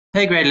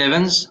Hey grade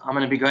 11s, I'm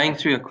going to be going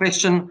through a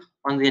question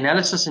on the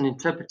analysis and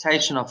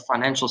interpretation of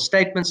financial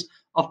statements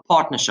of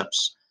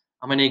partnerships.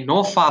 I'm going to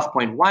ignore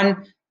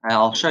 5.1.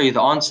 I'll show you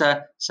the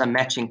answer, some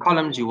matching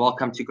columns. You're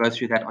welcome to go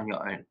through that on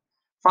your own.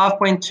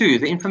 5.2,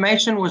 the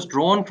information was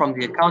drawn from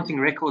the accounting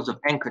records of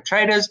anchor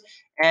traders,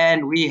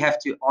 and we have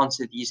to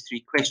answer these three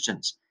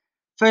questions.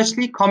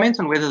 Firstly, comment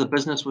on whether the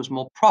business was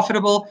more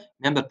profitable.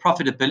 Remember,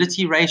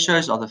 profitability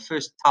ratios are the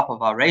first type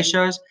of our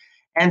ratios,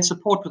 and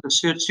support with a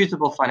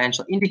suitable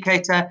financial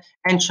indicator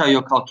and show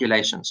your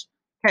calculations.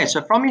 Okay,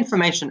 so from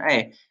information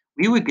A,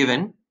 we were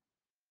given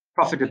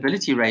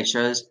profitability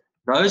ratios.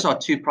 Those are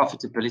two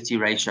profitability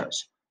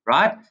ratios,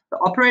 right? The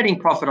operating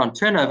profit on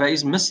turnover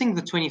is missing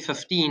the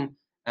 2015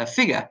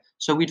 figure,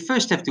 so we'd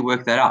first have to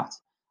work that out.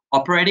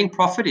 Operating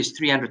profit is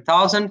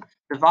 300,000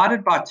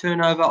 divided by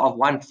turnover of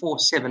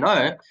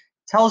 1470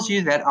 tells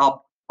you that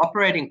our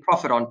operating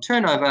profit on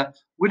turnover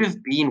would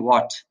have been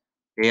what?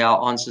 There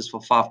are answers for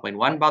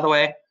 5.1, by the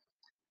way.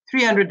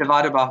 300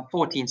 divided by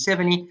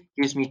 1470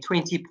 gives me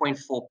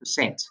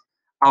 20.4%.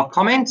 Our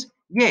comment,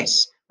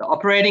 yes, the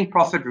operating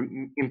profit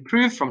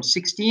improved from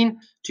 16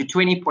 to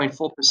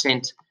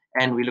 20.4%,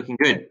 and we're looking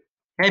good.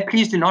 Okay,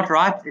 please do not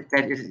write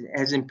that it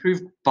has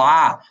improved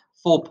by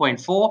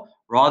 4.4,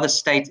 rather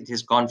state it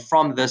has gone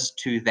from this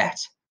to that.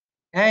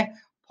 Okay,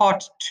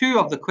 part 2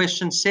 of the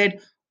question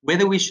said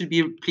whether we should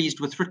be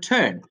pleased with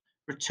return.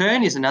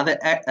 Return is another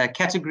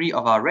category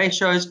of our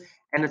ratios,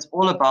 and it's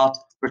all about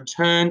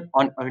return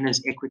on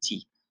owner's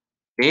equity.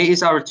 There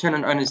is our return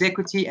on owner's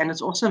equity, and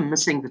it's also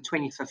missing the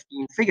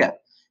 2015 figure.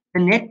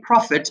 The net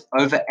profit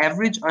over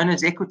average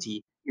owner's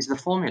equity is the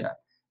formula.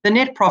 The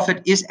net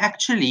profit is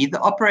actually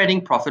the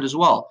operating profit as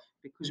well,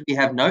 because we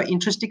have no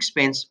interest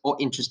expense or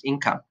interest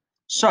income.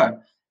 So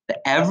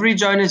the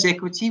average owner's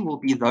equity will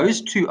be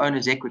those two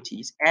owner's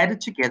equities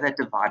added together,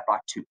 divide by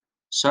 2.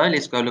 So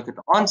let's go look at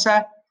the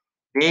answer.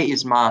 There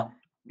is my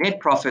net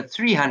profit,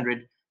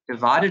 300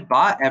 divided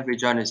by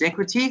average owner's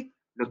equity.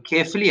 Look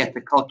carefully at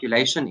the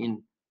calculation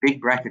in big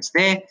brackets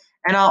there,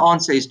 and our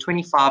answer is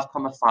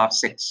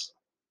 25.56.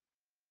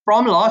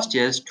 From last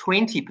year's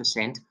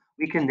 20%,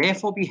 we can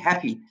therefore be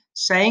happy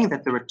saying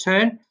that the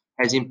return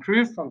has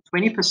improved from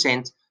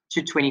 20%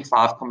 to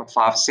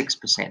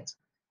 25.56%.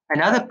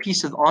 Another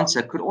piece of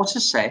answer could also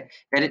say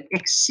that it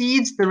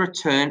exceeds the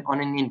return on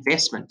an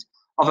investment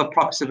of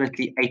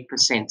approximately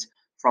 8%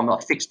 from a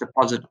fixed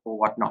deposit or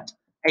whatnot.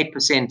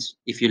 8%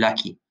 if you're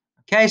lucky.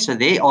 Okay, so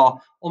there are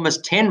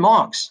almost 10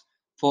 marks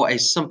for a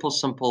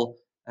simple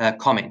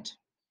comment.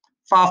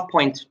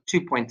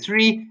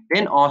 5.2.3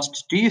 then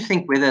asked, do you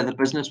think whether the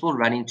business will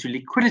run into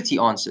liquidity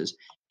answers?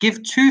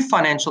 Give 2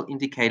 financial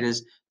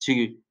indicators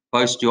to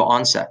boast your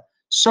answer.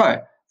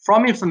 So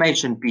from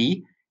information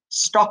B,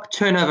 stock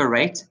turnover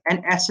rate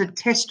and acid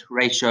test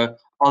ratio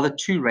are the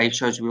 2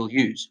 ratios we'll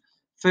use.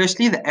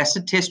 Firstly, the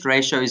acid test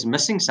ratio is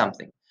missing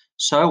something.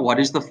 So what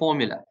is the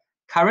formula?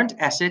 Current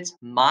assets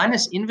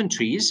minus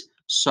inventories.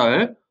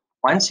 So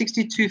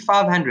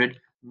 162,500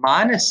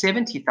 minus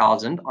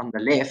 70,000 on the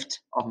left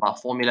of my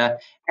formula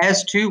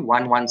as to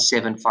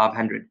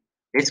 117,500.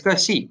 Let's go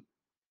see.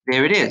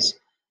 There it is.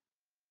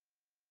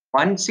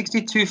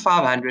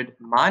 162,500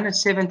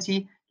 minus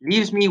 70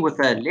 leaves me with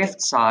a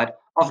left side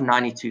of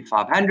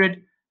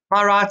 92,500.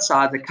 My right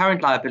side, the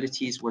current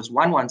liabilities, was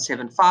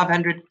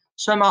 117,500.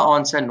 So my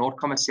answer,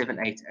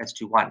 0.78 as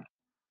to 1.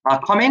 My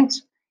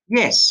comment,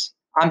 yes,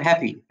 I'm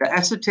happy. The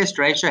acid test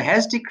ratio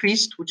has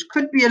decreased, which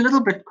could be a little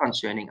bit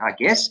concerning, I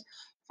guess,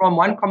 from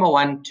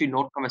 1.1 to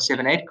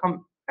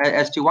 0.78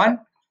 as to 1.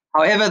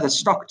 However, the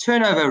stock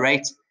turnover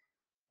rate,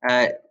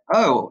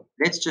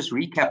 let's just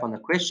recap on the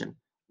question.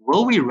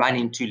 Will we run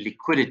into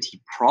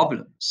liquidity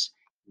problems?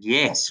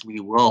 Yes,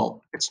 we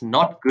will. It's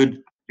not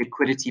good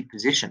liquidity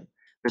position.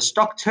 The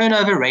stock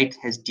turnover rate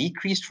has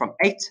decreased from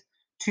 8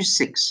 to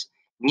 6,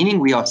 meaning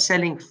we are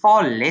selling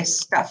far less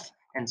stuff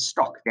and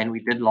stock than we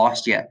did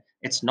last year.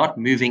 It's not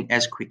moving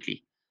as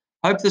quickly.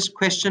 Hope this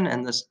question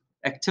and this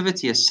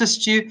activity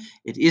assists you.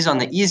 It is on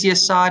the easier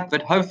side,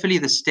 but hopefully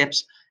the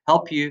steps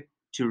help you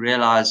to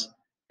realize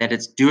that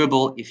it's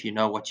doable if you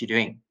know what you're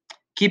doing.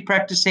 Keep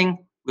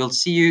practicing. We'll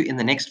see you in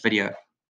the next video.